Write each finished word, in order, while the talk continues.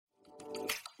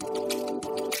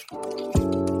Welcome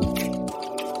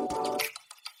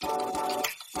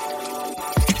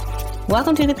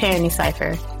to the Parenting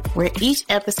Cipher, where each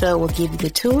episode will give you the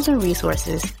tools and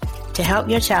resources to help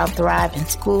your child thrive in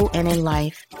school and in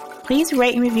life. Please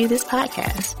rate and review this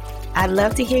podcast. I'd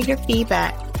love to hear your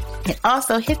feedback. And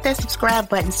also hit that subscribe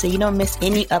button so you don't miss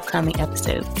any upcoming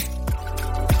episodes.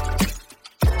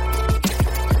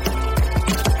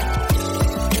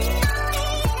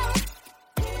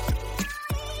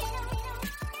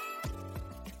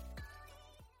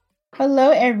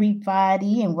 Hello,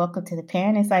 everybody, and welcome to the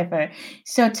Parenting Cipher.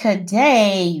 So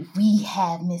today we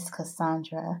have Miss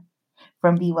Cassandra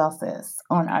from Be Well Sis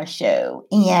on our show.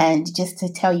 And just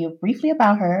to tell you briefly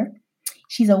about her,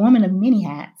 she's a woman of many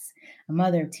hats, a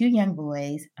mother of 2 young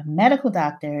boys, a medical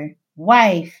doctor,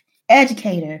 wife,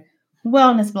 educator,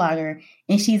 wellness blogger,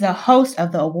 and she's a host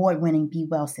of the award-winning Be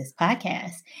Well Sis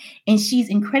podcast. And she's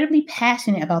incredibly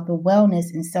passionate about the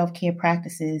wellness and self-care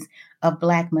practices of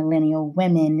Black millennial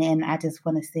women. And I just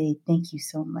want to say thank you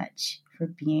so much for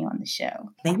being on the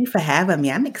show. Thank you for having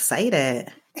me. I'm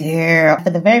excited. Girl, for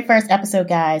the very first episode,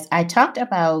 guys, I talked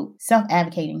about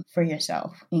self-advocating for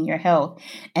yourself and your health.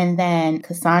 And then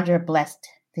Cassandra blessed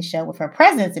the show with her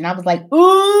presence. And I was like,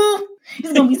 ooh,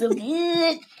 it's going to be so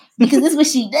good. Because this is what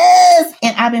she does.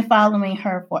 And I've been following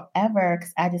her forever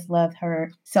because I just love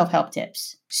her self-help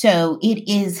tips. So it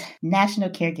is National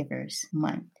Caregivers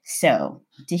Month. So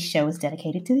this show is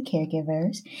dedicated to the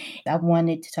caregivers. I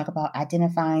wanted to talk about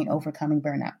identifying, overcoming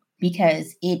burnout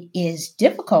because it is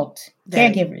difficult for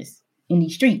caregivers in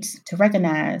these streets to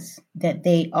recognize that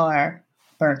they are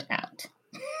burnt out.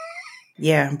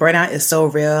 Yeah, burnout is so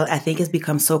real. I think it's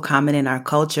become so common in our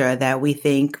culture that we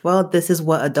think, well, this is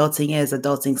what adulting is.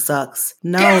 Adulting sucks.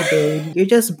 No, dude, you're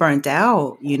just burnt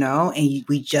out, and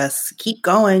we just keep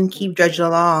going, keep drudging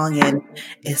along, and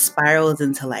it spirals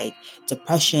into like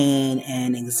depression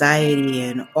and anxiety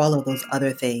and all of those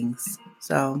other things.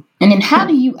 So, and then how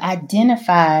do you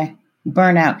identify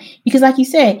burnout? Because like you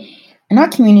said, in our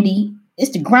community,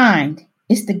 it's the grind,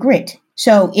 it's the grit.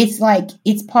 So it's like,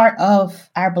 it's part of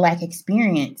our Black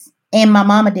experience. And my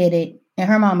mama did it and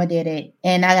her mama did it.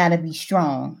 And I got to be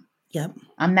strong. Yep.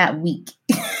 I'm not weak.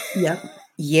 Yep.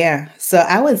 Yeah. So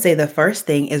I would say the first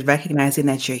thing is recognizing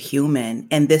that you're human.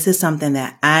 And this is something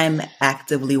that I'm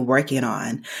actively working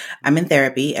on. I'm in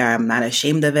therapy. I'm not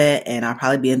ashamed of it. And I'll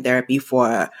probably be in therapy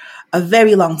for a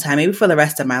very long time, maybe for the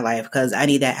rest of my life, because I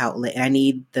need that outlet and I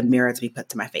need the mirror to be put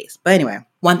to my face. But anyway,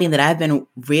 one thing that I've been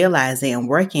realizing and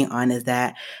working on is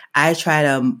that I try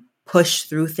to push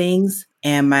through things.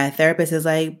 And my therapist is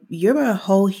like, you're a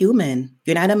whole human.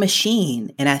 You're not a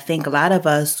machine. And I think a lot of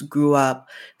us grew up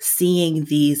seeing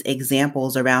these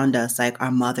examples around us, like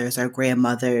our mothers, our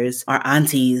grandmothers, our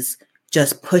aunties,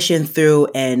 just pushing through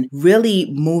and really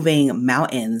moving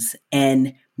mountains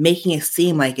and making it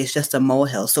seem like it's just a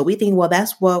molehill. So we think, well,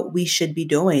 that's what we should be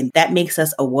doing. That makes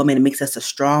us a woman. It makes us a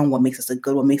strong one, makes us a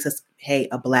good one, makes us, hey,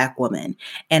 a Black woman.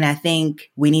 And I think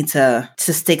we need to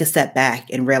just take a step back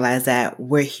and realize that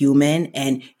we're human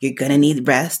and you're going to need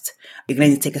rest. You're going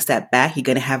to need to take a step back. You're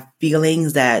going to have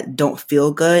feelings that don't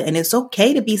feel good. And it's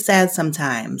okay to be sad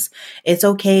sometimes. It's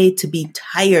okay to be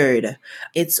tired.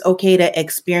 It's okay to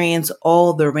experience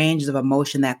all the ranges of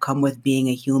emotion that come with being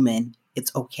a human.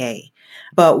 It's okay.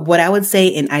 But what I would say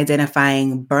in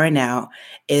identifying burnout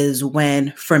is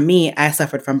when, for me, I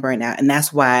suffered from burnout. And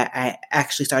that's why I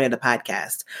actually started a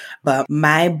podcast. But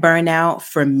my burnout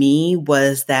for me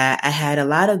was that I had a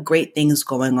lot of great things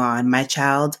going on. My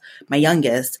child, my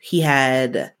youngest, he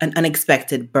had an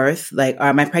unexpected birth.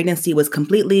 My pregnancy was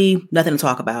completely nothing to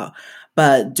talk about.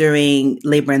 But during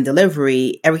labor and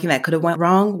delivery, everything that could have went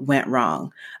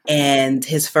wrong. And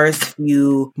his first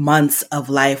few months of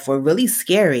life were really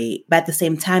scary. But at the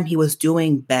same time, he was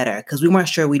doing better because we weren't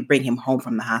sure we'd bring him home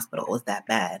from the hospital. It was that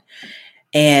bad.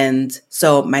 And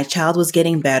so my child was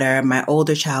getting better. My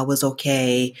older child was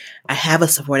okay. I have a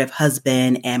supportive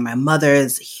husband and my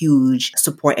mother's huge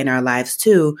support in our lives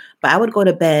too. But I would go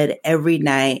to bed every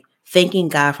night thanking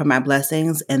God for my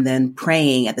blessings and then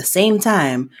praying at the same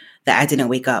time that I didn't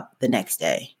wake up the next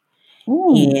day.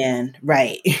 Ooh.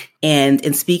 And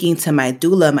in speaking to my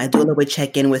doula would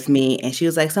check in with me and she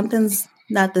was like, something's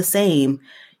not the same.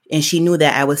 And she knew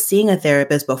that I was seeing a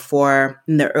therapist before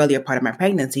in the earlier part of my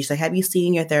pregnancy. She's like, have you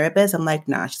seen your therapist? I'm like,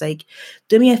 nah. She's like,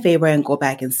 do me a favor and go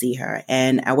back and see her.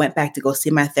 And I went back to go see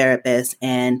my therapist.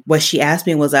 And what she asked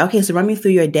me was, okay, so run me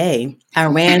through your day. I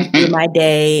ran through my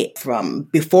day from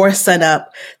before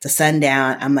sunup to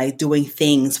sundown. I'm like doing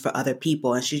things for other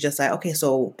people. And she's just like, okay,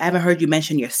 so I haven't heard you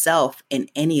mention yourself in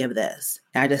any of this.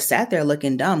 And I just sat there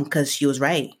looking dumb because she was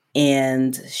right.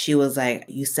 And she was like,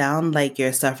 you sound like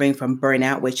you're suffering from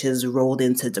burnout, which is rolled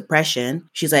into depression.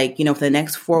 She's like, for the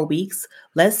next 4 weeks,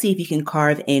 let's see if you can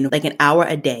carve in like an hour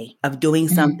a day of doing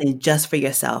something just for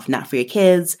yourself, not for your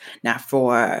kids, not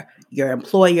for your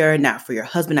employer, not for your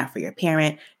husband, not for your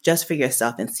parent, just for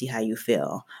yourself, and see how you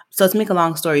feel. So to make a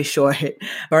long story short,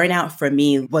 burnout for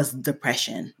me was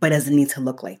depression, but it doesn't need to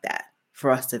look like that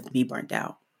for us to be burnt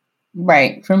out.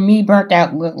 Right. For me, burnt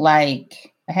out looked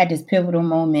like I had this pivotal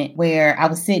moment where I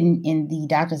was sitting in the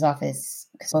doctor's office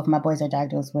because both my boys are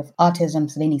diagnosed with autism,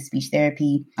 so they need speech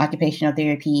therapy, occupational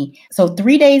therapy. So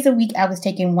 3 days a week, I was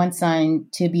taking one son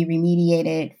to be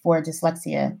remediated for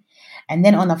dyslexia. And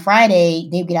then on the Friday,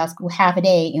 they would get out of school half a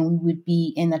day and we would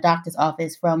be in the doctor's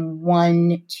office from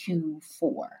 1 to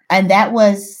 4. And that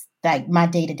was like my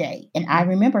day to day. And I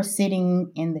remember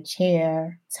sitting in the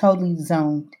chair, totally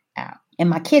zoned out. And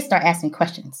my kids start asking me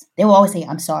questions. They will always say,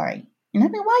 I'm sorry. And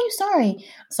I'm like, why are you sorry?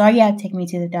 Sorry, you had to take me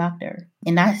to the doctor.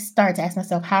 And I started to ask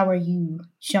myself, how are you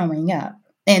showing up?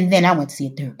 And then I went to see a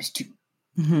therapist too.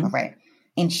 Mm-hmm. All right.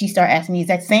 And she started asking me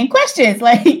the exact same questions.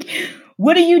 Like,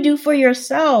 what do you do for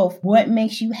yourself? What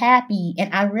makes you happy?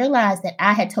 And I realized that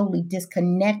I had totally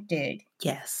disconnected.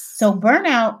 Yes. So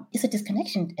burnout is a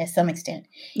disconnection at some extent.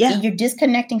 Yeah. You're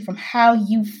disconnecting from how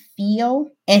you feel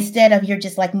instead of you're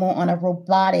just like more on a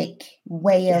robotic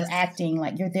way of acting.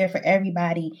 Like you're there for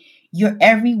everybody. You're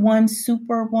everyone's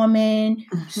superwoman,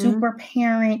 super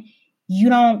parent. You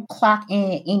don't clock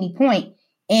in at any point.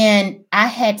 And I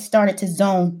had started to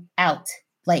zone out.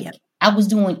 Like I was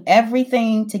doing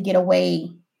everything to get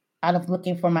away out of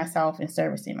looking for myself and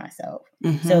servicing myself.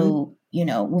 So,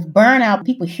 with burnout,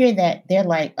 people hear that, they're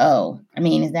like, oh, I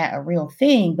mean, is that a real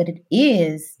thing? But it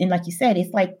is. And like you said,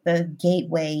 it's like the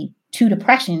gateway to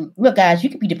depression. Look, guys, you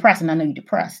could be depressed and I know you're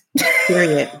depressed.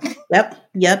 Period.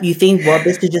 Yep. You think, well,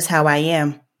 this is just how I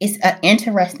am. It's an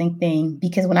interesting thing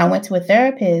because when I went to a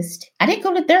therapist, I didn't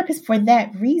go to a therapist for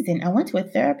that reason. I went to a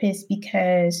therapist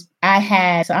because I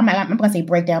had, so I'm going to say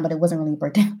breakdown, but it wasn't really a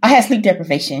breakdown. I had sleep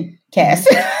deprivation, Cass.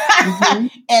 And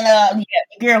the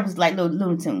girl was like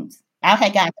Looney Tunes. I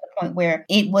had gotten to the point where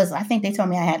it was, I think they told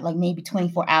me I had like maybe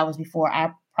 24 hours before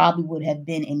I probably would have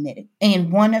been admitted.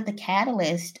 And one of the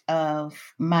catalysts of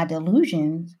my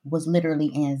delusions was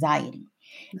literally anxiety.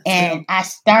 And I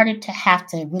started to have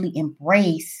to really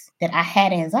embrace that I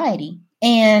had anxiety.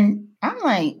 And I'm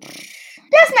like,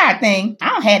 that's not a thing. I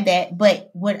don't have that. But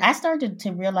what I started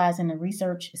to realize in the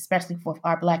research, especially for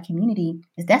our Black community,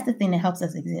 is that's the thing that helps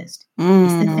us exist.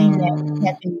 It's the thing that we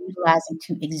have been utilizing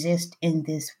to exist in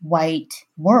this white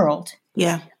world.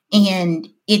 Yeah. And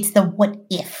it's the what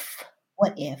if.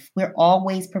 What if? We're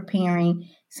always preparing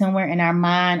somewhere in our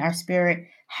mind, our spirit,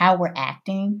 how we're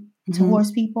acting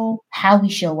towards people, how we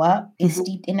show up is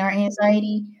steeped in our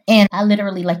anxiety. And I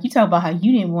literally, like you talk about how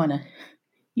you didn't want to,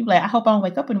 you like, I hope I don't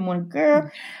wake up in the morning,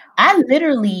 girl. I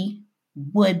literally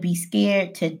would be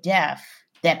scared to death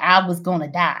that I was going to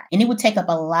die. And it would take up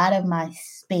a lot of my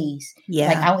space. Yeah.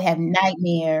 Like I would have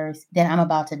nightmares that I'm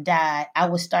about to die. I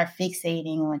would start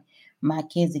fixating on my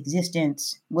kid's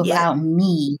existence without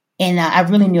me. And I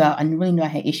really knew I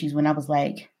had issues when I was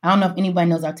like, I don't know if anybody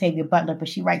knows Octavia Butler, but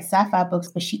she writes sci-fi books,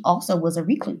 but she also was a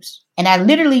recluse. And I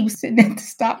literally was sitting at the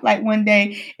stoplight one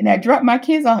day and I dropped my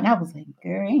kids off and I was like,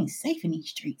 girl, it ain't safe in these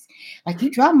streets. Like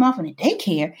you drop them off in a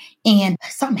daycare and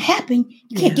something happened,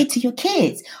 you can't get to your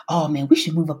kids. Oh man, we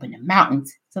should move up in the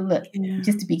mountains. So look,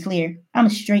 just to be clear, I'm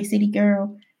a straight city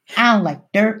girl. I don't like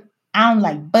dirt. I don't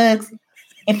like bugs.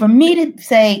 And for me to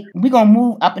say, we're going to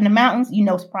move up in the mountains,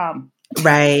 it's a problem.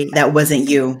 Right. That wasn't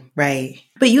you. Right.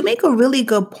 But you make a really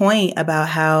good point about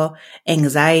how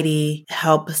anxiety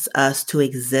helps us to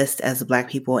exist as Black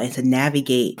people and to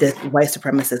navigate this white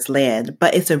supremacist land.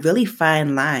 But it's a really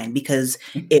fine line because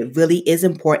it really is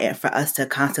important for us to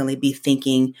constantly be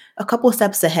thinking a couple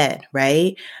steps ahead.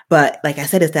 Right. But like I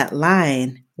said, it's that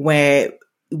line where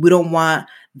we don't want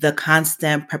the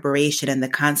constant preparation and the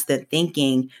constant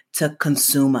thinking to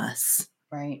consume us.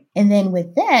 Right. And then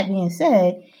with that being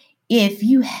said, if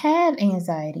you have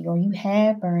anxiety or you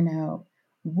have burnout,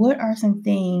 what are some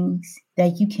things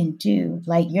that you can do?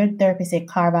 Like your therapist said,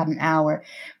 carve out an hour.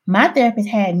 My therapist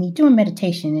had me doing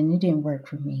meditation and it didn't work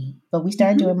for me. But we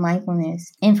started doing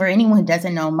mindfulness. And for anyone who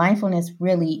doesn't know, mindfulness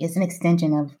really is an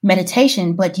extension of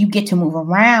meditation, but you get to move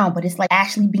around, but it's like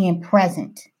actually being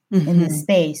present in the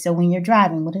space. So when you're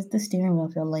driving, what does the steering wheel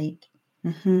feel like?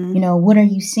 What are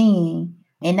you seeing?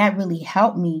 And that really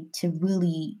helped me to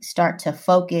really start to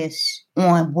focus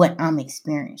on what I'm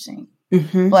experiencing.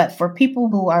 But for people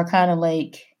who are kind of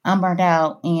like, I'm burnt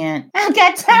out and I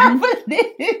got time for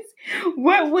this.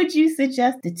 What would you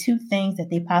suggest the 2 things that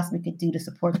they possibly could do to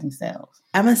support themselves?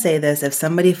 I'm going to say this. If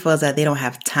somebody feels that they don't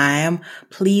have time,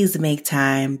 please make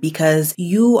time because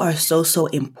you are so, so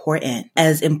important.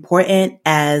 As important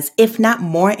as, if not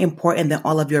more important than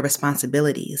all of your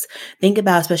responsibilities. Think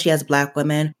about, especially as Black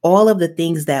women, all of the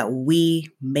things that we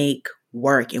make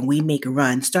work and we make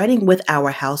run, starting with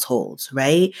our households,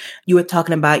 right? You were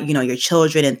talking about, your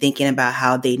children and thinking about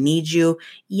how they need you.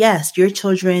 Yes, your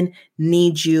children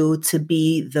need you to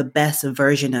be the best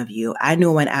version of you. I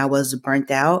knew when I was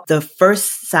burnt out, the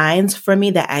first signs for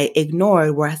me that I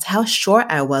ignored was how short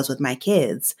I was with my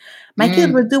kids. My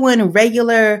kids were doing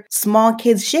regular small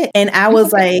kids shit. And I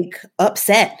was like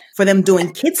upset for them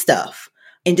doing kid stuff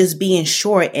and just being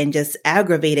short and just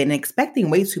aggravated and expecting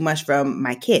way too much from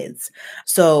my kids.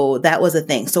 So that was a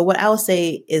thing. So what I would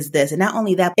say is this, and not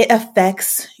only that, it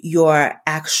affects your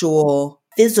actual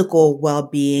physical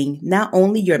well-being, not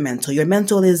only your mental. Your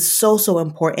mental is so, so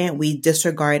important. We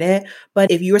disregard it.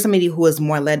 But if you are somebody who is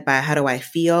more led by how do I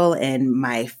feel and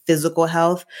my physical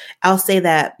health, I'll say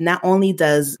that not only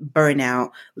does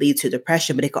burnout lead to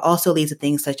depression, but it could also lead to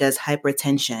things such as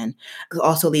hypertension. It could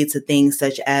also lead to things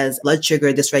such as blood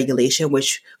sugar dysregulation,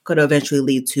 which could eventually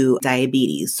lead to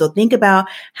diabetes. So think about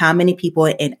how many people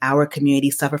in our community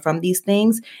suffer from these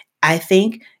things. I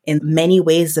think in many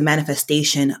ways, the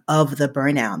manifestation of the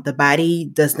burnout. The body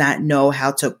does not know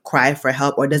how to cry for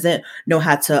help or doesn't know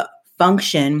how to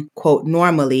function, quote,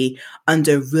 normally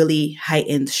under really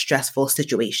heightened stressful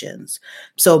situations.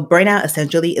 So burnout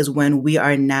essentially is when we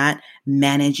are not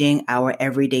managing our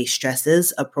everyday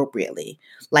stresses appropriately.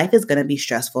 Life is going to be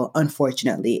stressful,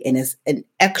 unfortunately, and it's an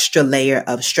extra layer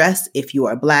of stress if you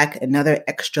are Black, another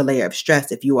extra layer of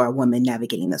stress if you are a woman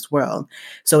navigating this world.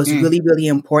 So it's really, really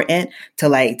important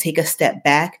to take a step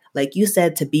back, like you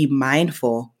said, to be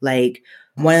mindful. Like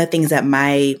one of the things that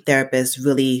my therapist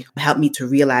really helped me to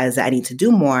realize that I need to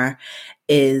do more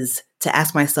is to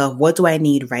ask myself, what do I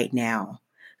need right now?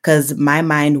 Because my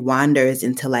mind wanders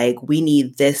into we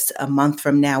need this a month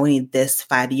from now. We need this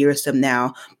 5 years from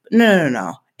now.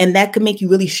 No. And that could make you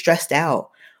really stressed out.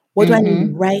 What do I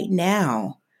need right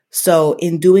now? So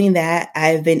in doing that,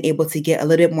 I've been able to get a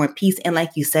little bit more peace. And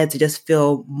like you said, to just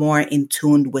feel more in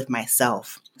tune with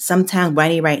myself. Sometimes what I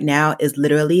need right now is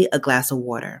literally a glass of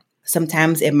water.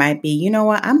 Sometimes it might be, you know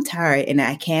what, I'm tired and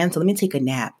I can, so let me take a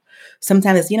nap.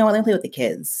 Sometimes it's, you know what, let me play with the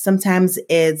kids. Sometimes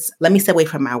it's, let me step away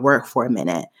from my work for a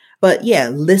minute. But yeah,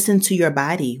 listen to your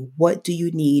body. What do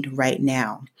you need right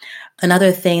now?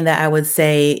 Another thing that I would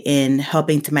say in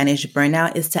helping to manage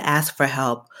burnout is to ask for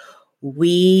help.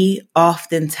 We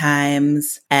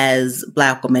oftentimes, as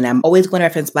Black women, I'm always going to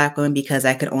reference Black women because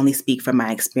I can only speak from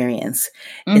my experience,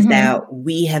 is that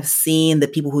we have seen the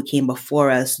people who came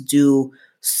before us do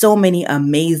so many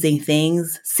amazing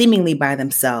things seemingly by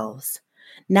themselves,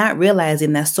 not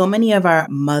realizing that so many of our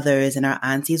mothers and our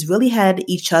aunties really had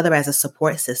each other as a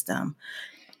support system.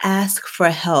 Ask for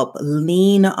help.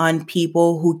 Lean on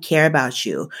people who care about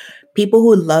you. People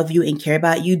who love you and care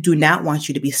about you do not want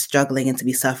you to be struggling and to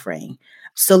be suffering.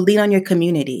 So lean on your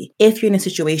community. If you're in a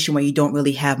situation where you don't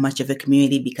really have much of a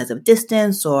community because of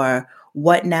distance or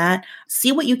whatnot,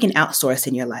 see what you can outsource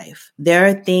in your life. There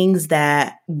are things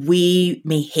that we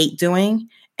may hate doing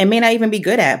and may not even be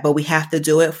good at, but we have to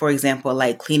do it. For example,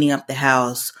 like cleaning up the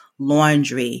house,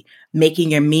 laundry,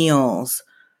 making your meals,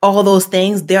 all those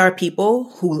things. There are people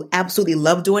who absolutely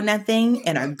love doing that thing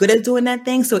and are good at doing that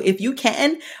thing. So if you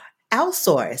can,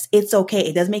 outsource. It's okay.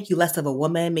 It doesn't make you less of a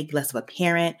woman, make you less of a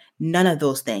parent, none of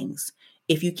those things.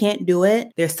 If you can't do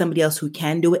it, there's somebody else who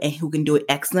can do it and who can do it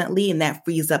excellently. And that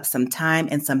frees up some time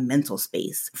and some mental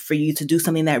space for you to do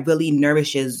something that really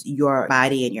nourishes your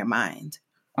body and your mind.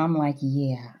 I'm like,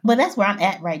 yeah. But that's where I'm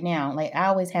at right now. Like I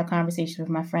always have conversations with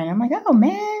my friend. I'm like, oh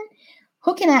man,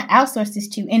 who can I outsource this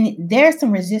to? And there's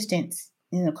some resistance,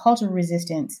 cultural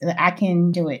resistance that I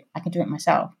can do it. I can do it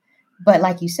myself. But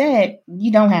like you said,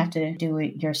 you don't have to do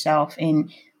it yourself.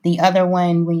 And the other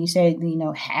one, when you said,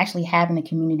 actually having a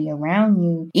community around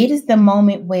you, it is the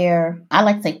moment where I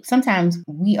like to say, sometimes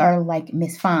we are like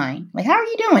Miss Fine. Like, how are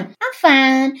you doing? I'm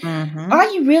fine. Mm-hmm. Are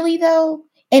you really though?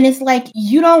 And it's like,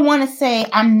 you don't want to say,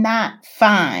 I'm not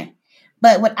fine.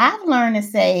 But what I've learned to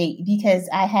say, because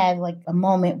I had like a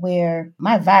moment where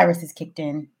my viruses kicked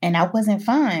in and I wasn't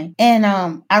fine. And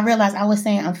I realized I was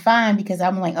saying I'm fine because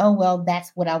I'm like, oh, well, that's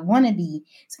what I want to be.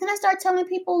 So then I started telling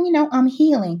people, I'm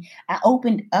healing. I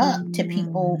opened up to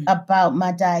people about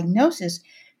my diagnosis.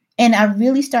 And I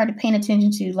really started paying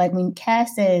attention to, like, when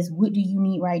Cass says, what do you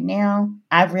need right now?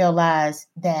 I realized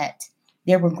that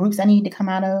there were groups I needed to come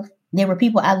out of. There were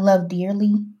people I love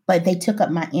dearly, but they took up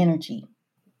my energy.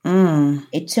 Mm.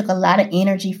 It took a lot of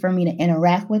energy for me to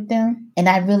interact with them. And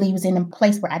I really was in a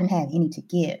place where I didn't have any to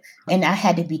give. And I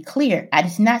had to be clear. I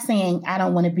was not saying I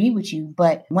don't want to be with you,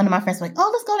 but one of my friends was like, oh,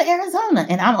 let's go to Arizona.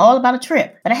 And I'm all about a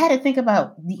trip. But I had to think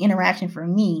about the interaction for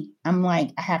me. I'm like,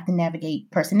 I have to navigate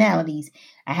personalities.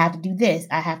 I have to do this.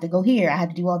 I have to go here. I have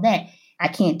to do all that. I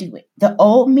can't do it. The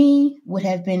old me would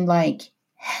have been like,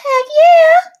 heck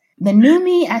yeah. The new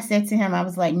me, I said to him, I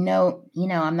was like, no,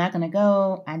 I'm not going to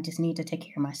go. I just need to take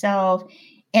care of myself.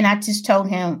 And I just told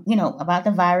him, about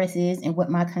the viruses and what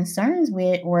my concerns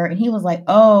were. And he was like,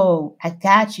 oh, I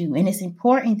got you. And it's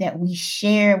important that we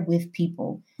share with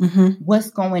people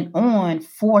what's going on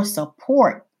for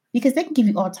support, because they can give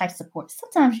you all types of support.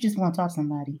 Sometimes you just want to talk to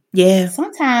somebody. Yeah.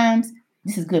 Sometimes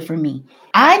this is good for me.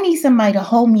 I need somebody to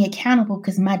hold me accountable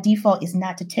because my default is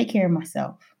not to take care of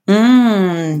myself.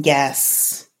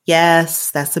 Yes.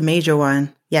 Yes, that's a major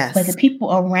one. Yes. But the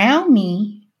people around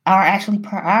me are actually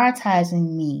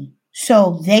prioritizing me.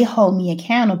 So they hold me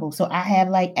accountable. So I have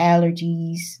like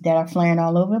allergies that are flaring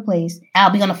all over the place. I'll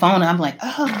be on the phone and I'm like,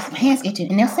 oh, my hand's itching.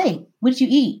 And they'll say, what did you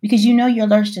eat? Because you're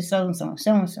allergic to so-and-so and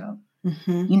so-and-so.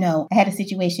 I had a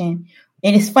situation,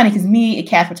 and it's funny because me and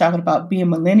Cass were talking about being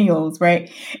millennials,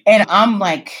 right? And I'm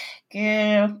like,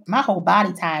 girl, my whole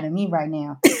body tired of me right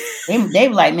now. They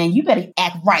were like, man, you better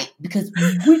act right because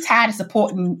we're tired of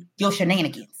supporting your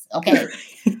shenanigans, okay?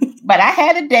 But I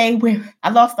had a day where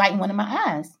I lost sight in one of my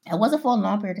eyes. It wasn't for a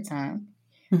long period of time.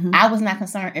 I was not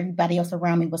concerned. Everybody else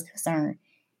around me was concerned.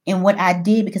 And what I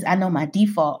did, because I know my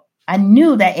default, I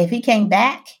knew that if it came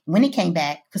back, when it came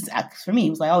back, because for me,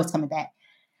 it was like, oh, it's coming back.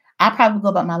 I probably go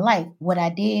about my life. What I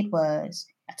did was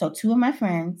I told two of my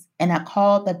friends and I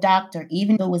called the doctor,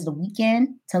 even though it was the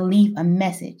weekend, to leave a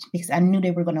message because I knew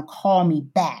they were going to call me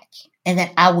back and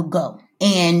that I would go.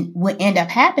 And what ended up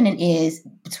happening is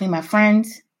between my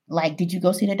friends, like, did you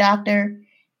go see the doctor?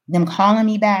 Them calling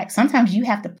me back. Sometimes you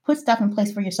have to put stuff in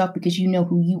place for yourself because you know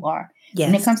who you are.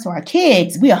 Yes. When it comes to our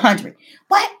kids, we're 100.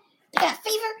 What? They got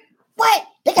fever? What?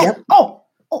 They got, oh,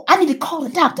 I need to call the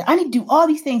doctor. I need to do all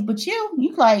these things. But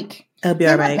you like, it'll be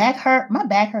all right. My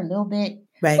back hurt a little bit.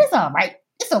 Right. It's all right.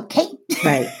 It's okay.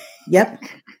 Right. Yep.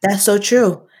 That's so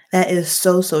true. That is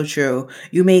so, so true.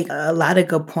 You make a lot of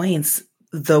good points.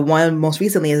 The one most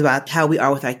recently is about how we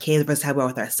are with our kids versus how we are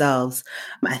with ourselves.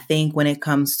 I think when it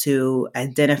comes to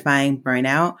identifying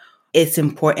burnout, it's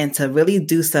important to really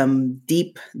do some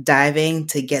deep diving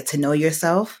to get to know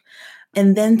yourself.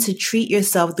 And then to treat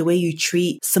yourself the way you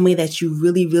treat somebody that you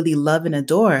really, really love and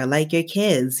adore, like your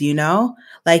kids,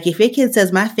 Like if your kid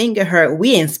says, my finger hurt,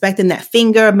 we inspecting that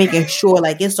finger, making sure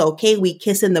like it's okay. We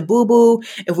kissing the boo-boo.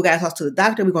 If we got to talk to the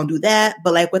doctor, we're going to do that.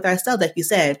 But like with ourselves, like you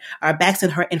said, our backs been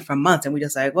hurting for months and we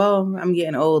just like, well, I'm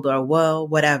getting old or well,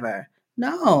 whatever.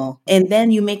 No. And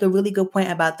then you make a really good point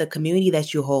about the community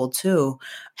that you hold too.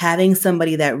 Having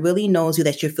somebody that really knows you,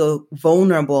 that you feel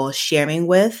vulnerable sharing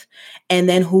with, and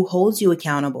then who holds you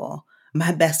accountable.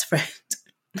 My best friend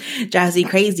drives me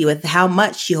crazy with how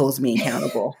much she holds me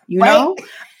accountable. Know?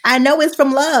 I know it's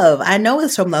from love.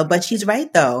 But she's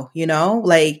right though.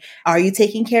 Like, are you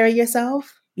taking care of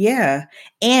yourself? Yeah.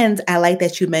 And I like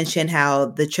that you mentioned how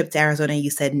the trip to Arizona you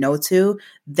said no to.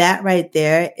 That right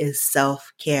there is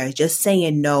self-care. Just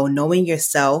saying no, knowing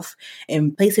yourself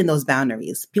and placing those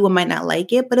boundaries. People might not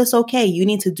like it, but it's okay. You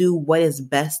need to do what is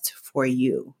best for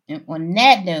you. And on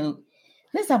that note,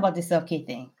 let's talk about the self-care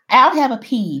thing. I don't have a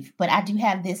peeve, but I do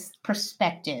have this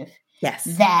perspective. Yes.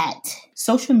 That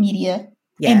social media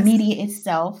and media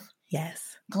itself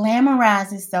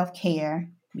glamorizes self-care.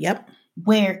 Yep.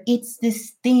 Where it's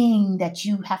this thing that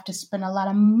you have to spend a lot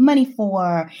of money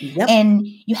for. And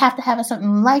you have to have a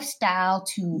certain lifestyle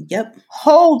to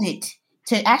hold it,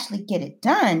 to actually get it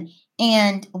done.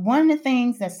 And one of the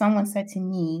things that someone said to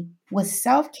me was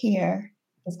self-care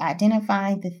is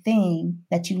identifying the thing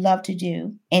that you love to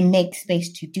do and make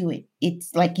space to do it.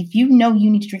 It's like if you know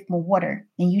you need to drink more water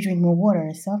and you drink more water,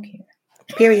 it's self-care.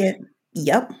 Period.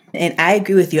 Yep. And I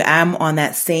agree with you. I'm on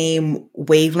that same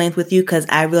wavelength with you because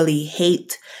I really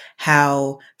hate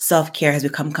how self-care has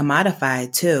become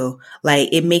commodified too. Like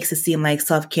it makes it seem like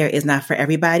self-care is not for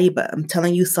everybody, but I'm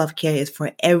telling you, self-care is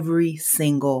for every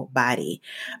single body.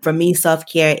 For me,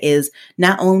 self-care is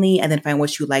not only identifying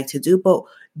what you like to do, but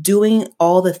doing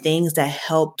all the things that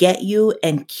help get you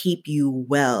and keep you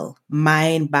well,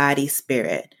 mind, body,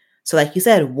 spirit. So like you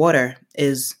said, water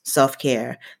is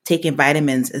self-care. Taking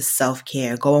vitamins is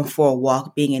self-care. Going for a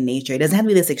walk, being in nature. It doesn't have to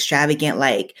be this extravagant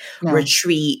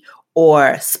retreat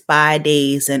or spa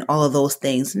days and all of those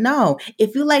things. No.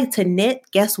 If you like to knit,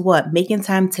 guess what? Making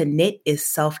time to knit is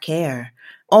self-care.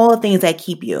 all things that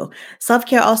keep you.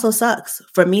 Self-care also sucks.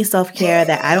 For me, self-care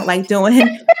that I don't like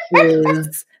doing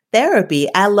is therapy.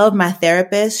 I love my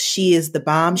therapist. She is the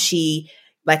bomb. She,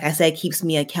 like I said, keeps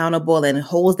me accountable and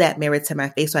holds that mirror to my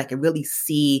face so I can really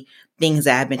see things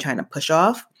that I've been trying to push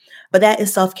off. But that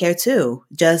is self-care too.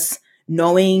 Just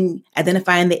knowing,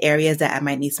 identifying the areas that I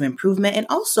might need some improvement, and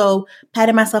also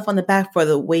patting myself on the back for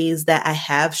the ways that I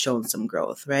have shown some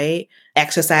growth, right?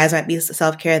 Exercise might be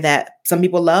self-care that some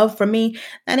people love. For me,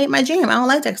 that ain't my jam. I don't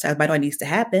like to exercise, but I know it needs to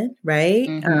happen, right?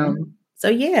 So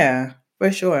yeah, for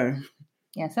sure.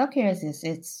 Yeah, self-care is this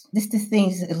thing,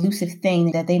 this elusive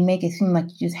thing that they make it seem like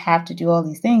you just have to do all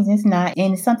these things. It's not,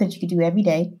 and it's something that you can do every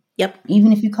day. Yep.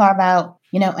 Even if you carve out,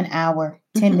 an hour,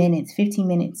 10 minutes, 15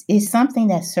 minutes, it's something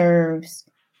that serves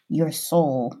your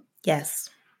soul. Yes.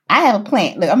 I have a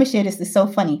plant. Look, I'm going to share this. It's so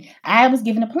funny. I was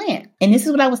given a plant, and this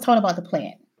is what I was told about the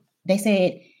plant. They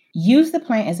said, use the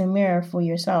plant as a mirror for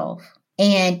yourself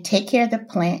and take care of the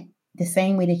plant the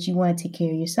same way that you want to take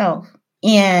care of yourself.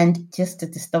 And just to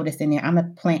throw this in there, I'm a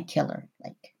plant killer.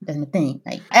 Like, that's my thing.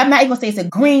 Like, I'm not even going to say it's a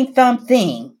green thumb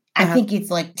thing. I think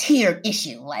it's like tier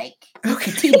issue, like the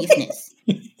tediousness.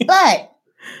 But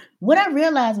what I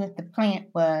realized with the plant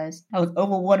was I was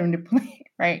overwatering the plant,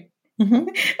 right?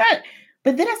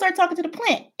 But then I started talking to the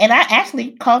plant, and I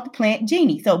actually called the plant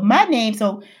Jeannie. So my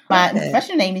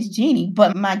professional name is Jeannie,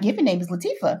 but my given name is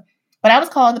Latifah. But I was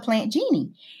calling the plant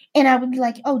Jeannie. And I would be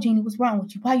like, oh, Jeannie, what's wrong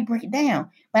with you? Why you break it down?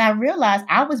 But I realized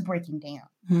I was breaking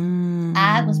down.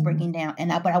 I was breaking down,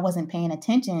 but I wasn't paying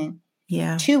attention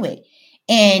to it.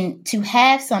 And to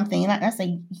have something, and I say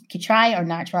you could try it or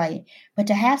not try it, but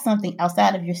to have something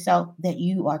outside of yourself that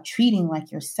you are treating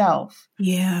like yourself,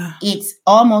 it's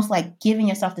almost like giving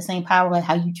yourself the same power like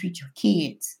how you treat your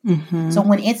kids. So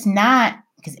when it's not,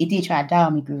 because it did try to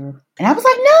dial me, girl, and I was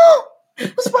like, no,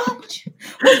 what's wrong with you?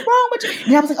 What's wrong with you?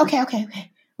 And I was like, okay.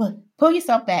 Well, pull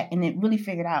yourself back and then really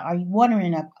figure it out. Are you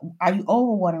watering up? Are you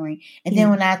overwatering? And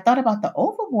then when I thought about the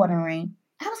overwatering,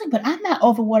 I was like, but I'm not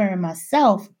overwatering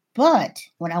myself. But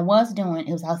what I was doing,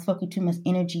 I was focusing too much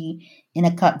energy in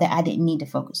a cup that I didn't need to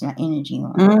focus my energy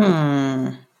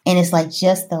on. And it's like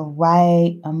just the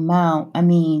right amount. I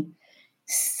mean,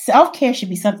 self-care should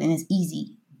be something that's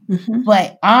easy.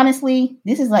 But honestly,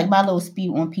 this is like my little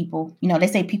spew on people. They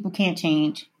say people can't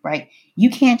change, right? You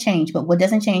can't change, but what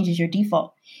doesn't change is your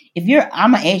default.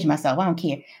 I'm going to age myself. I don't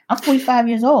care. I'm 45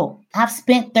 years old. I've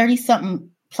spent 30-something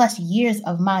plus years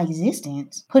of my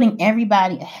existence putting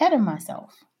everybody ahead of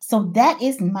myself. So that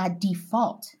is my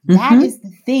default. That is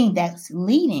the thing that's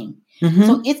leading.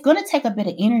 So it's going to take a bit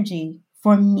of energy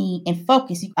for me and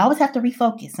focus. I always have to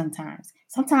refocus sometimes.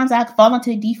 Sometimes I fall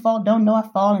into the default, don't know I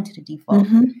fall into the default.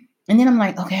 And then I'm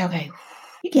like, okay,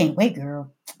 you can't wait,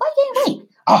 girl. Why you can't wait?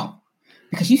 Oh,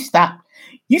 because you stopped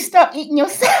eating your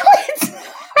salads.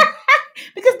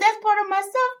 Because that's part of my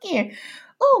self-care.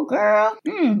 Oh, girl,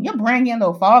 your brain getting a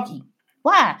little foggy.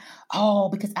 Why? Oh,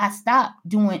 because I stopped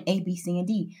doing A, B, C, and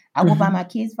D. I will buy my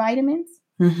kids vitamins.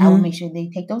 I will make sure they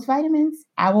take those vitamins.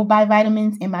 I will buy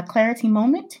vitamins in my clarity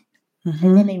moment.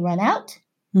 And then they run out.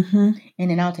 And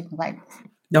then I'll take the vitamins.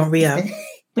 Don't re-up.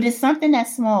 But it's something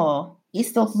that's small.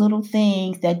 It's those little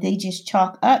things that they just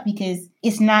chalk up because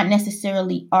it's not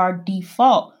necessarily our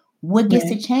default. What gets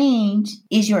to change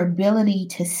is your ability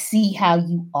to see how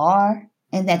you are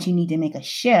and that you need to make a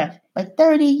shift. But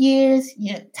 30 years,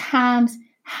 times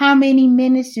how many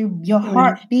minutes your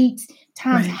heart beats,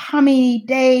 times how many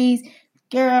days,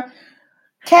 girl.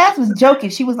 Cass was joking.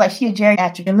 She was like, she a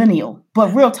geriatric millennial.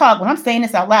 But real talk, when I'm saying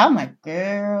this out loud, I'm like,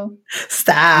 girl.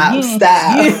 Stop.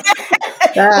 Listen.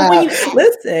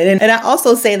 And I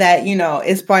also say that,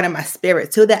 it's part of my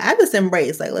spirit too, that I just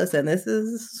embrace. Like, listen, this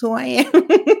is who I am.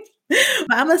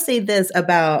 But I'm going to say this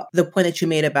about the point that you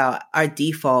made about our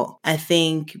default. I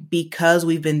think because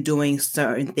we've been doing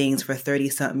certain things for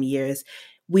 30-something years,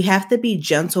 we have to be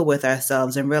gentle with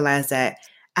ourselves and realize that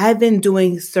I've been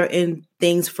doing certain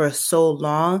things for so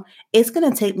long. It's going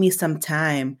to take me some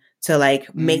time to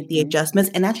make the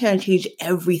adjustments and not try to change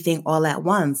everything all at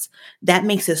once. That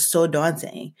makes it so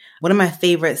daunting. One of my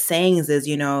favorite sayings is,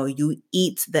 you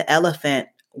eat the elephant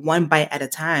one bite at a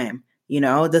time.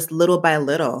 Just little by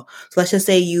little. So let's just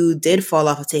say you did fall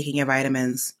off of taking your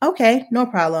vitamins. Okay, no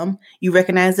problem. You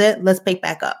recognize it. Let's pick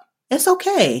back up. It's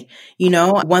okay.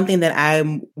 One thing that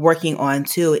I'm working on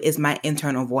too is my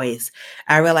internal voice.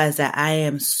 I realize that I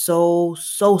am so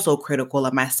critical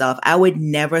of myself. I would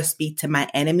never speak to my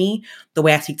enemy the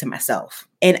way I speak to myself.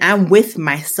 And I'm with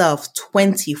myself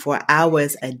 24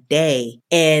 hours a day.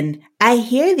 And I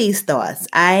hear these thoughts.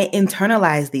 I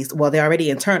internalize these. Well, they're already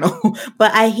internal,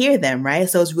 but I hear them, right?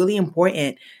 So it's really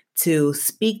important to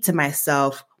speak to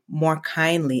myself more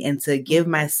kindly and to give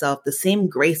myself the same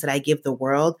grace that I give the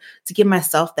world, to give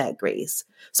myself that grace.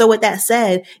 So with that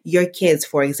said, your kids,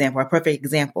 for example, a perfect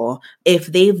example, if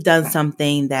they've done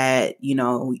something that,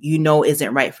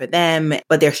 isn't right for them,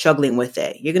 but they're struggling with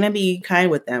it, you're going to be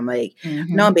kind with them. Like,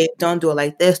 no, babe, don't do it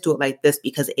like this. Do it like this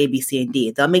because A, B, C, and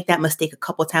D. They'll make that mistake a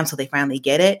couple times till they finally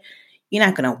get it. You're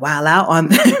not going to wow out on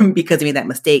them because they made that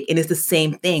mistake. And it's the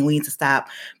same thing. We need to stop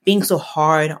being so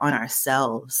hard on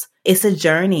ourselves. It's a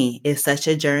journey. It's such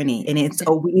a journey. And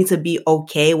we need to be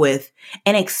okay with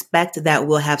and expect that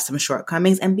we'll have some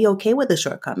shortcomings and be okay with the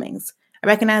shortcomings. I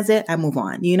recognize it. I move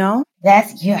on,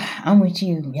 I'm with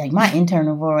you. Like my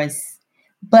internal voice.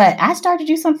 But I started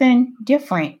to do something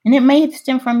different. And it may have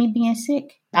stemmed from me being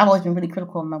sick. I've always been really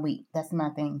critical of my weight. That's my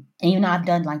thing. And I've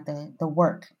done like the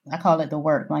work. I call it the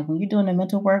work. Like when you're doing the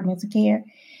mental work, mental care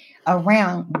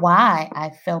around why I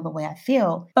feel the way I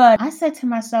feel. But I said to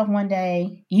myself one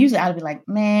day, usually I would be like,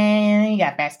 man, you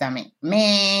got fat stomach.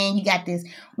 Man, you got this.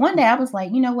 One day I was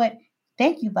like, you know what?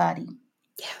 Thank you, body.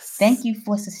 Yes. Thank you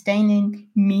for sustaining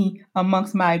me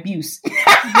amongst my abuse.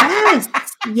 Yes.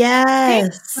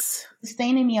 Yes.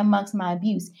 Sustaining me amongst my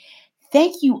abuse.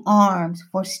 Thank you, arms,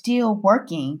 for still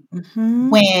working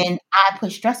when I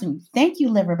put stress on you. Thank you,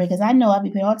 liver, because I know I'll be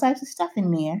putting all types of stuff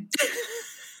in there.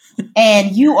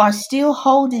 And you are still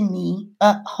holding me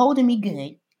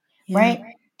good, right?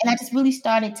 And I just really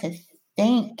started to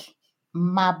thank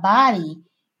my body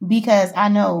because I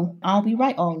know I don't be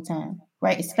right all the time,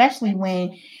 right? Especially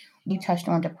when you touched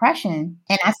on depression.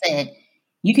 And I said,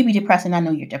 you could be depressed and I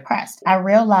know you're depressed. I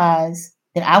realized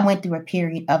that I went through a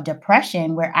period of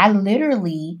depression where I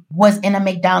literally was in a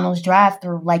McDonald's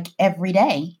drive-thru like every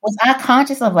day. Was I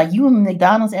conscious of like, you in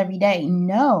McDonald's every day?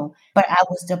 No, but I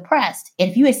was depressed. And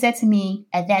if you had said to me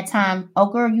at that time, oh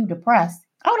girl, you depressed,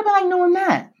 I would have been like, no, I'm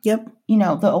not. Yep.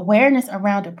 The awareness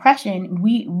around depression,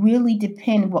 we really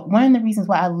depend. One of the reasons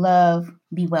why I love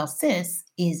Be Well Sis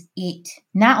is it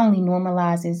not only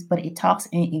normalizes, but it talks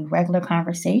in a regular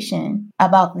conversation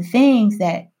about the things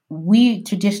that we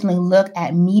traditionally look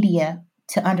at media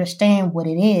to understand what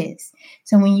it is.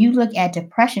 So when you look at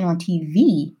depression on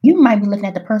TV, you might be looking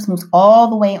at the person who's all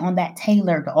the way on that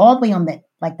tailored, all the way on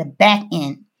the back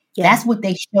end. Yeah. That's what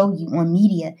they show you on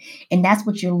media. And that's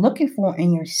what you're looking for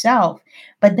in yourself.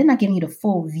 But they're not giving you the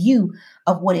full view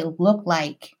of what it looked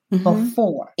like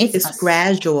before. It's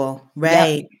gradual,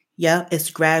 right? Yep, it's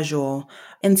gradual.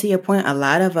 And to your point, a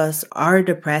lot of us are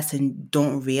depressed and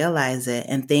don't realize it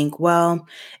and think, well,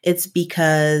 it's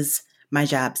because my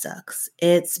job sucks.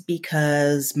 It's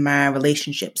because my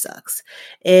relationship sucks.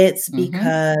 It's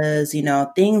because,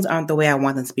 things aren't the way I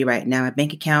want them to be right now. My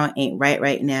bank account ain't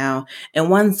right now. And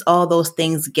once all those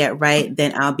things get right,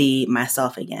 then I'll be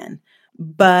myself again.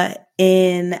 But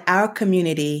in our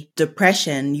community,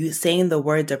 depression, you saying the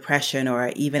word depression or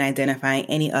even identifying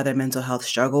any other mental health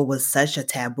struggle was such a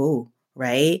taboo,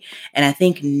 right? And I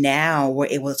think now we're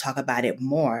able to talk about it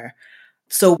more.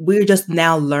 So we're just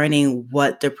now learning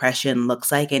what depression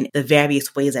looks like and the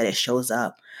various ways that it shows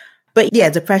up. But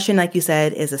yeah, depression, like you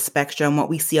said, is a spectrum. What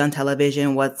we see on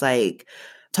television, what's like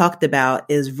talked about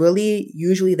is really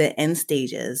usually the end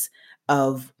stages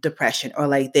of depression or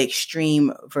like the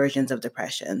extreme versions of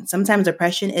depression. Sometimes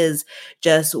depression is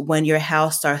just when your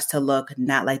house starts to look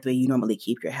not like the way you normally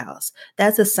keep your house.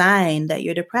 That's a sign that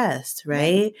you're depressed,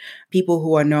 right? People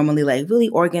who are normally like really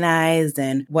organized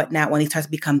and whatnot, when they start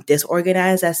to become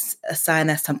disorganized, that's a sign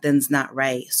that something's not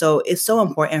right. So it's so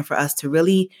important for us to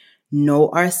really know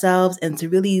ourselves and to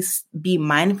really be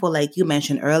mindful, like you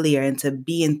mentioned earlier, and to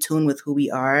be in tune with who we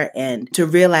are and to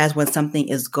realize when something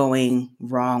is going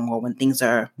wrong or when things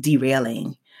are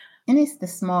derailing. And it's the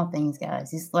small things,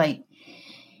 guys. It's like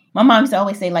my mom used to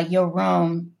always say, like, my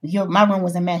room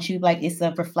was a mess. She'd be like, it's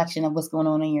a reflection of what's going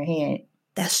on in your head.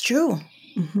 That's true.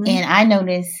 And I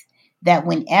noticed that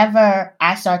whenever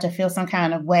I start to feel some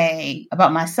kind of way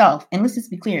about myself, and let's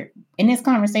just be clear, in this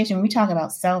conversation, we talk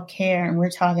about self-care and we're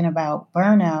talking about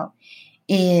burnout,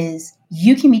 is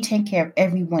you can be taking care of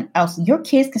everyone else. Your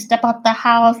kids can step out the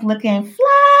house looking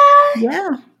fly.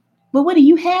 Yeah. But what do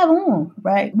you have on,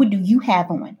 right? What do you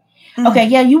have on? Okay,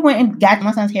 yeah, you went and got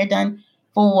my son's hair done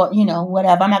for,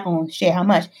 whatever. I'm not going to share how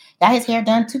much. Got his hair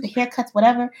done, took the haircuts,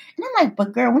 whatever. And I'm like,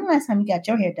 but girl, when the last time you got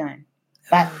your hair done?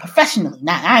 Professionally.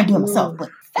 Not I ain't doing myself, but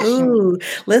professionally.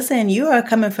 Listen, you are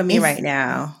coming for me right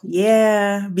now.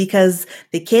 Yeah, because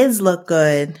the kids look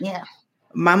good. Yeah.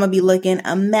 Mama be looking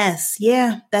a mess.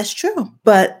 Yeah, that's true.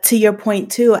 But to your point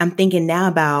too, I'm thinking now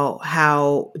about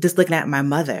how, just looking at my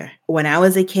mother. When I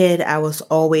was a kid, I was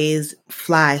always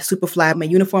fly, super fly. My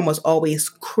uniform was always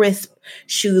crisp,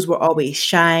 Shoes were always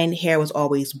shined, hair was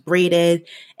always braided.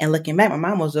 And looking back, my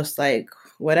mom was just like,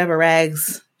 whatever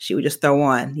rags she would just throw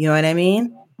on. You know what I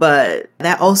mean? But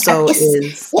that also is...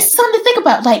 It's something to think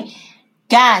about. Like,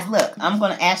 guys, look, I'm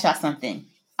going to ask y'all something.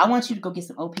 I want you to go get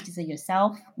some old pictures of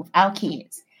yourself without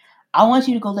kids. I want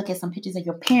you to go look at some pictures of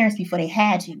your parents before they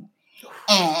had you.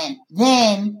 And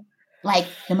then, like,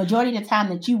 the majority of the time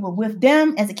that you were with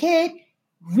them as a kid,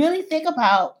 really think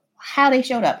about how they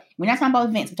showed up. We're not talking about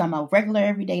events. We're talking about regular,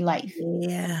 everyday life.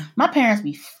 Yeah. My parents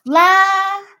be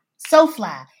fly, so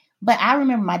fly. But I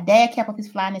remember my dad kept up his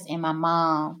flyness and my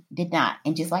mom did not.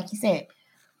 And just like you said,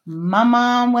 my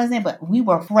mom wasn't, but we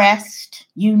were pressed,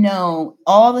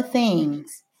 all the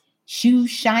things. Shoes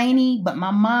shiny, but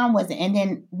my mom wasn't. And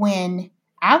then when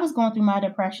I was going through my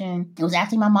depression, it was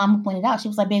actually my mom who pointed out. She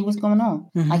was like, babe, what's going on?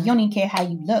 Mm-hmm. Like, you don't even care how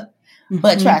you look. Mm-hmm.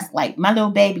 But trust, like my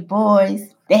little baby boys,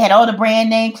 they had all the brand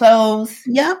name clothes.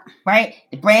 Yep. Right?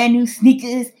 The brand new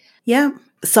sneakers. Yep.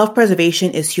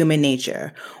 Self-preservation is human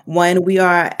nature. When we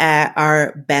are at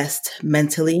our best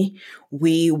mentally,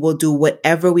 we will do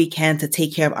whatever we can to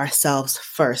take care of ourselves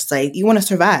first. Like, you want to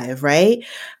survive, right?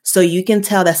 So you can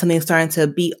tell that something's starting to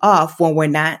be off when we're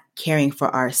not caring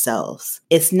for ourselves.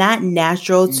 It's not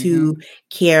natural to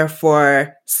care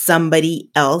for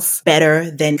somebody else better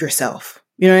than yourself.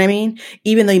 You know what I mean?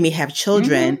 Even though you may have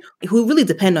children who really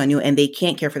depend on you and they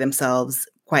can't care for themselves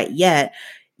quite yet,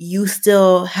 you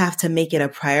still have to make it a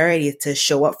priority to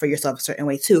show up for yourself a certain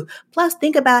way too. Plus,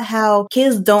 think about how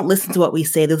kids don't listen to what we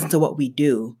say, they listen to what we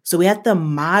do. So we have to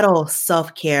model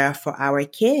self-care for our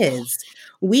kids.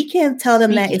 We can tell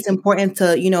them that it's important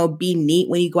to, be neat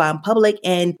when you go out in public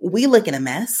and we look in a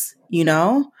mess,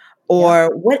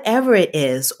 or whatever it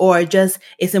is, or just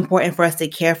it's important for us to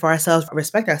care for ourselves,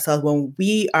 respect ourselves when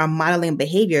we are modeling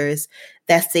behaviors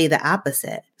that say the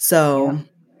opposite. So...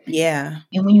 yeah.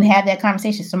 And when you have that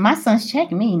conversation, so my son's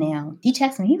checking me now. He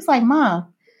checks me. He was like,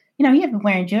 Mom, you have been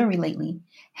wearing jewelry lately.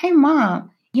 Hey, Mom,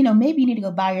 maybe you need to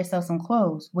go buy yourself some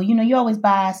clothes. Well, you always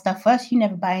buy stuff for us. You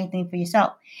never buy anything for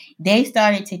yourself. They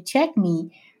started to check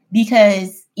me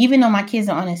because even though my kids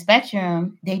are on a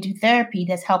spectrum, they do therapy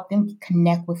that's helped them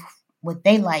connect with what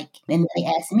they like. And they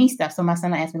ask me stuff. So my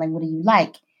son asked me, like, what do you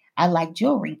like? I like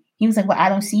jewelry. He was like, well, I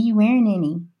don't see you wearing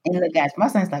any. And look, guys, my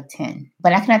son's like 10.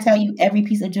 But I cannot tell you every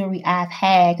piece of jewelry I've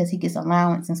had, because he gets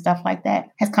allowance and stuff like that,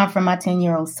 has come from my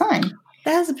 10-year-old son.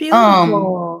 That's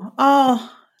beautiful.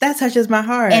 That touches my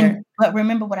heart. But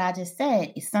remember what I just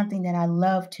said. It's something that I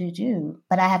love to do.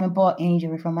 But I haven't bought any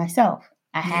jewelry for myself.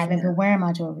 I haven't been wearing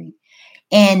my jewelry.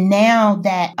 And now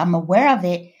that I'm aware of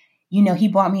it, he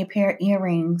bought me a pair of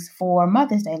earrings for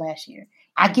Mother's Day last year.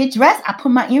 I get dressed, I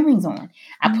put my earrings on.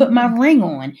 I put my ring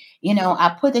on.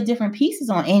 I put the different pieces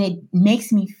on. And it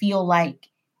makes me feel like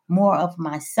more of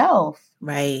myself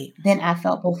than I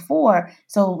felt before.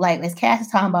 So like, as Cass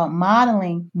is talking about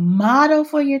modeling, model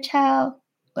for your child,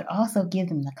 but also give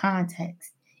them the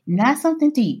context. Not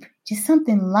something deep, just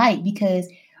something light, because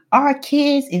our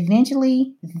kids,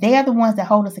 eventually, they are the ones that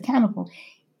hold us accountable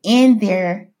in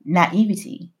their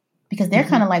naivety. Because they're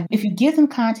kind of like, if you give them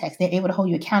context, they're able to hold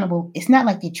you accountable. It's not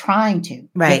like they're trying to.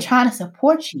 Right. They're trying to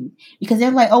support you. Because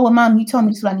they're like, oh, well, Mom, you told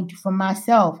me this is what I need to do for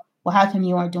myself. Well, how come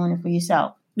you aren't doing it for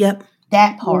yourself? Yep.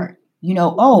 That part. I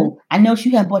know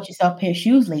you haven't bought yourself a pair of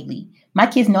shoes lately. My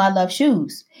kids know I love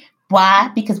shoes. Why?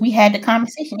 Because we had the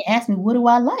conversation. They asked me, what do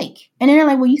I like? And then they're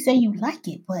like, well, you say you like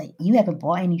it, but you haven't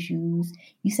bought any shoes.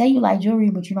 You say you like jewelry,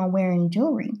 but you don't wear any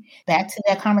jewelry. Back to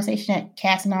that conversation that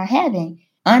Cass and I are having.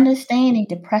 Understanding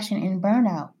depression and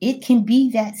burnout. It can be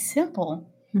that simple.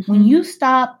 When you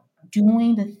stop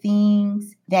doing the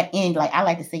things that end, like I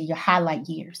like to say, your highlight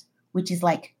years, which is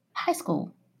like high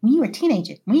school, when you were a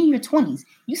teenager, when you were in your 20s,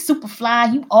 you super fly,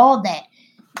 you all that,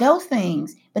 those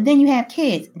things. But then you have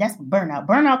kids. That's burnout.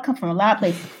 Burnout comes from a lot of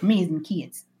places. For me, it's in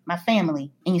kids, my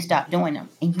family, and you stop doing them.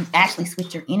 And you actually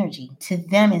switch your energy to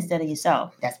them instead of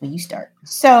yourself. That's where you start.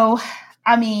 So,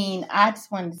 I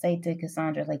just wanted to say to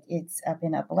Cassandra, like, it's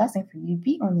been a blessing for you to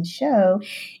be on the show.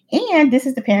 And this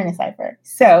is the Parenting Cipher.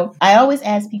 So I always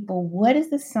ask people, what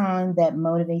is the song that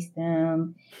motivates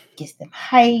them, gets them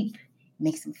hype,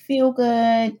 makes them feel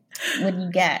good? What do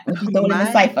you got? What you throwing in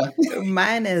the cipher?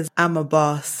 Mine is I'm a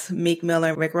Boss, Meek Mill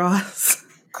and Rick Ross.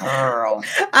 Girl.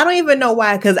 I don't even know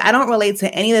why, because I don't relate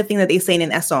to any of the things that they say in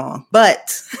that song.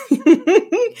 But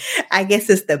I guess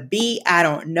it's the beat. I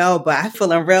don't know, but I'm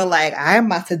feeling real like I'm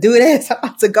about to do this. I'm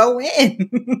about to go in.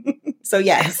 So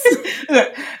yes.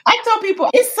 Look, I tell people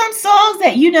it's some songs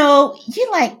that,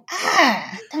 you're like,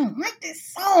 I don't like this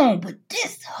song, but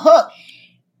this hook.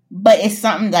 But it's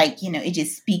something like, it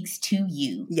just speaks to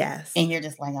you. Yes. And you're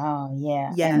just like, oh,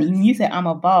 yeah. Yes. And you said, I'm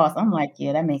a boss. I'm like,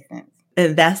 yeah, that makes sense.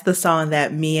 And that's the song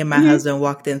that me and my husband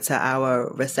walked into our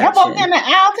Y'all reception. walked down the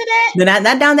aisle to that? No,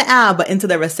 not down the aisle, but into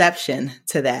the reception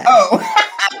to that. Oh.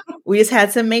 We just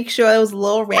had to make sure it was a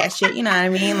little ratchet, you know what I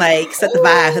mean? Like set the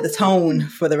vibe, set the tone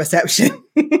for the reception.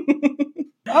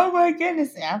 Oh my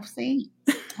goodness. See,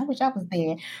 I wish I was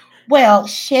there. Well,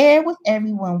 share with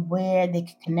everyone where they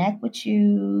can connect with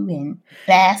you and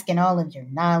bask in all of your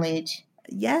knowledge.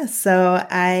 Yes, so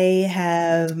I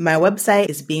have my website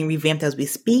is being revamped as we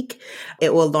speak.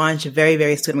 It will launch very,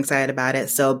 very soon. I'm excited about it.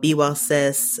 So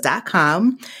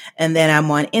bewellsis.com. And then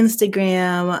I'm on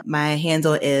Instagram. My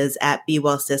handle is at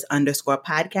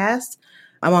bewellsis_podcast.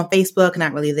 I'm on Facebook,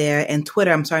 not really there. And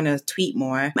Twitter, I'm starting to tweet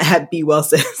more at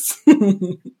bewellsis.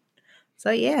 So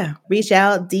yeah, reach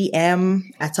out, DM,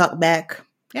 I talk back.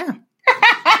 Yeah.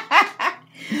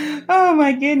 Oh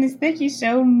my goodness. Thank you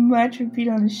so much for being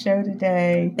on the show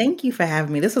today. Thank you for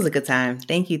having me. This was a good time.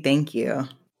 Thank you. Thank you.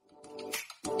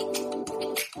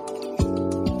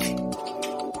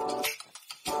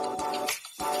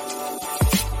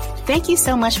 Thank you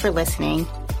so much for listening.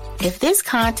 If this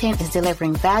content is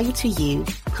delivering value to you,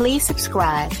 please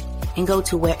subscribe and go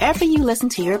to wherever you listen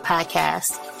to your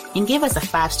podcast and give us a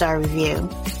 5-star review.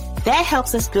 That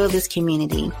helps us build this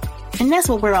community. And that's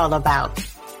what we're all about,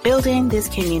 building this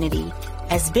community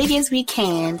as big as we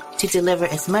can to deliver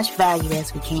as much value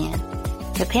as we can.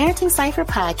 The Parenting Cypher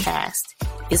podcast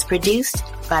is produced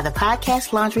by the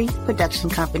Podcast Laundry Production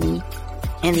Company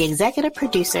and the executive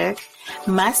producer,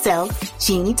 myself,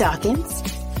 Jeannie Dawkins.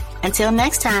 Until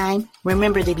next time,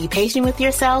 remember to be patient with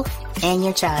yourself and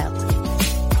your child.